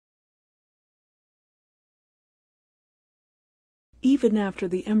Even after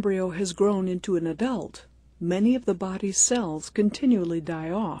the embryo has grown into an adult, many of the body's cells continually die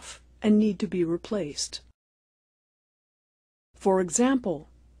off and need to be replaced. For example,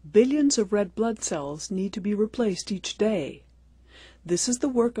 billions of red blood cells need to be replaced each day. This is the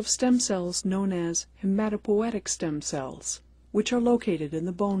work of stem cells known as hematopoietic stem cells, which are located in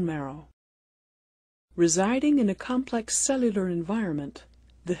the bone marrow. Residing in a complex cellular environment,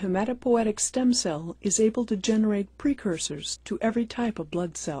 the hematopoietic stem cell is able to generate precursors to every type of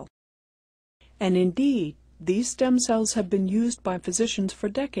blood cell. And indeed, these stem cells have been used by physicians for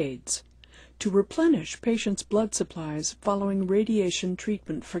decades to replenish patients' blood supplies following radiation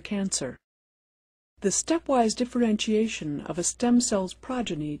treatment for cancer. The stepwise differentiation of a stem cell's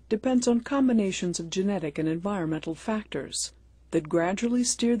progeny depends on combinations of genetic and environmental factors that gradually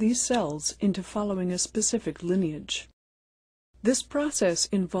steer these cells into following a specific lineage. This process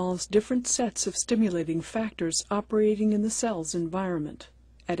involves different sets of stimulating factors operating in the cell's environment,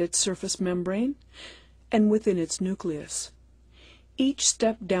 at its surface membrane, and within its nucleus. Each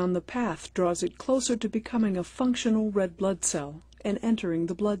step down the path draws it closer to becoming a functional red blood cell and entering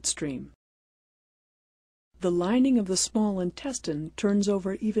the bloodstream. The lining of the small intestine turns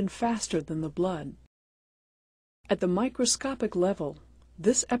over even faster than the blood. At the microscopic level,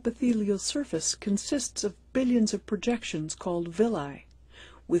 this epithelial surface consists of billions of projections called villi,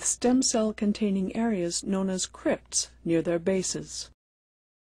 with stem cell-containing areas known as crypts near their bases.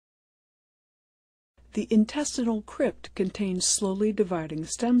 The intestinal crypt contains slowly dividing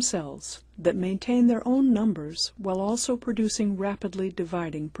stem cells that maintain their own numbers while also producing rapidly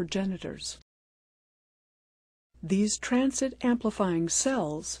dividing progenitors. These transit-amplifying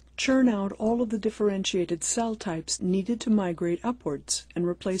cells churn out all of the differentiated cell types needed to migrate upwards and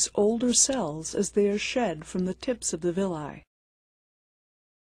replace older cells as they are shed from the tips of the villi.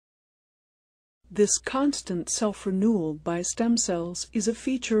 This constant self-renewal by stem cells is a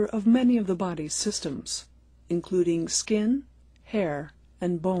feature of many of the body's systems, including skin, hair,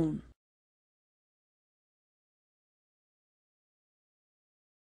 and bone.